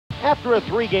After a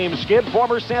 3-game skid,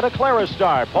 former Santa Clara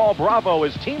star Paul Bravo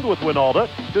has teamed with Wynalda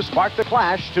to spark the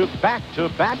clash to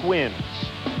back-to-back wins.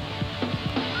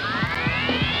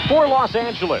 For Los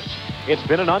Angeles, it's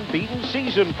been an unbeaten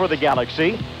season for the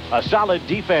Galaxy. A solid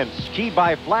defense keyed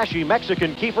by flashy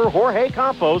Mexican keeper Jorge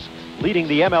Campos leading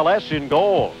the MLS in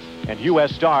goal. And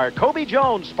U.S. star Cobi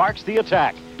Jones sparks the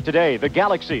attack. Today, the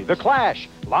Galaxy, the clash,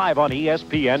 live on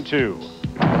ESPN2.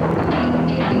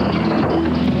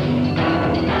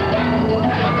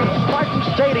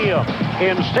 Stadium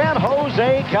in San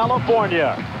Jose,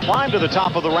 California. Climb to the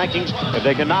top of the rankings if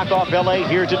they can knock off LA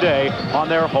here today on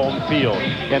their home field.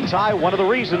 And Ty, one of the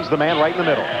reasons, the man right in the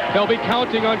middle. They'll be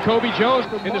counting on Cobi Jones.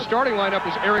 In the starting lineup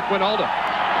is Eric Wynalda.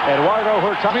 Eduardo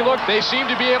Hurtado. I mean, look, they seem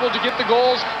to be able to get the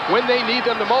goals when they need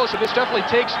them the most, and this definitely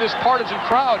takes this partisan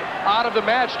crowd out of the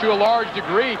match to a large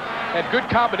degree. And good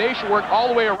combination work all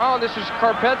the way around. This is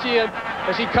Carpentier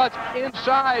as he cuts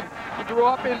inside. He grew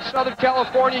up in Southern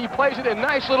California. He plays it a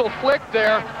nice little flick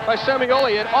there by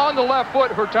Semioli. And on the left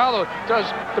foot, Hurtado does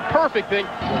the perfect thing.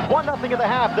 1-0 in the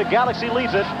half. The Galaxy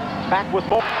leads it. Back with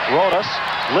more. Rodas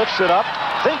lifts it up,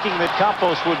 thinking that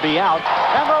Campos would be out.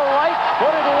 And the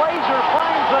right-footed laser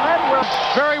finds the net.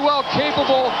 Very well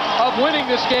capable of winning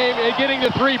this game and getting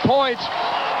the 3 points.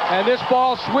 And this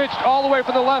ball switched all the way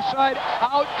from the left side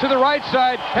out to the right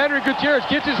side. Henry Gutierrez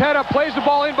gets his head up, plays the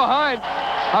ball in behind.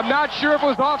 I'm not sure if it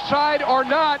was offside or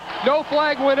not. No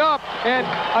flag went up, and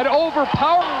an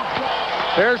overpowering.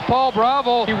 There's Paul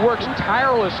Bravo. He works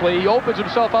tirelessly. He opens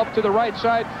himself up to the right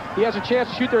side. He has a chance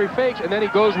to shoot there. He fakes, and then he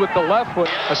goes with the left foot.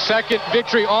 A second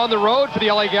victory on the road for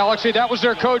the LA Galaxy. That was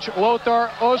their coach, Lothar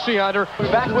Osiander.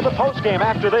 Back with the postgame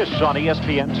after this on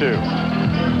ESPN2.